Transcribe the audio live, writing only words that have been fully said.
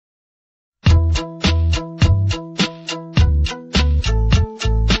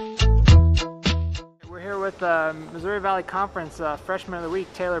the Missouri Valley Conference Freshman of the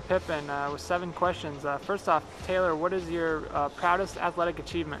Week, Taylor Pippen, with 7 questions. First off, Taylor, what is your proudest athletic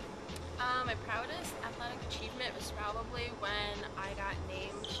achievement? My proudest athletic achievement was probably when I got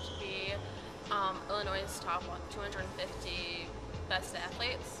named to be Illinois' top 250 best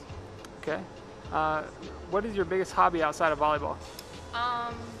athletes. Okay. What is your biggest hobby outside of volleyball?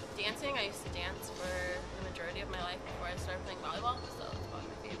 Dancing. I used to dance for the majority of my life before I started playing volleyball, so it's probably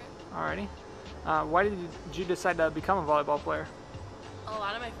my favorite. Alrighty. Why did you decide to become a volleyball player? A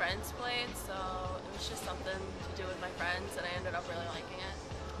lot of my friends played, so it was just something to do with my friends, and I ended up really liking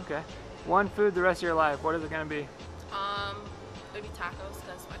it. Okay. One food the rest of your life, what is it going to be? Maybe tacos,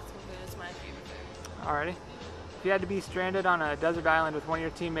 because Mexican food is my favorite food. Alrighty. If you had to be stranded on a desert island with one of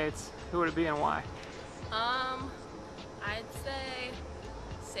your teammates, who would it be and why? I'd say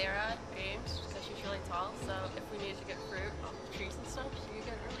Sarah James, because she's really tall, so if we needed to get fruit off the trees and stuff, she could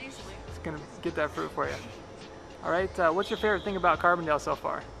get it really easily. It's going to get that fruit for you. Alright, what's your favorite thing about Carbondale so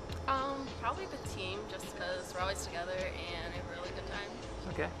far? Probably the team, just because we're always together and have a really good time.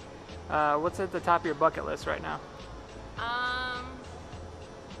 Okay. What's at the top of your bucket list right now?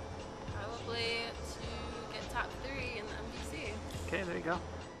 Probably to get top 3 in the MVC. Okay, there you go.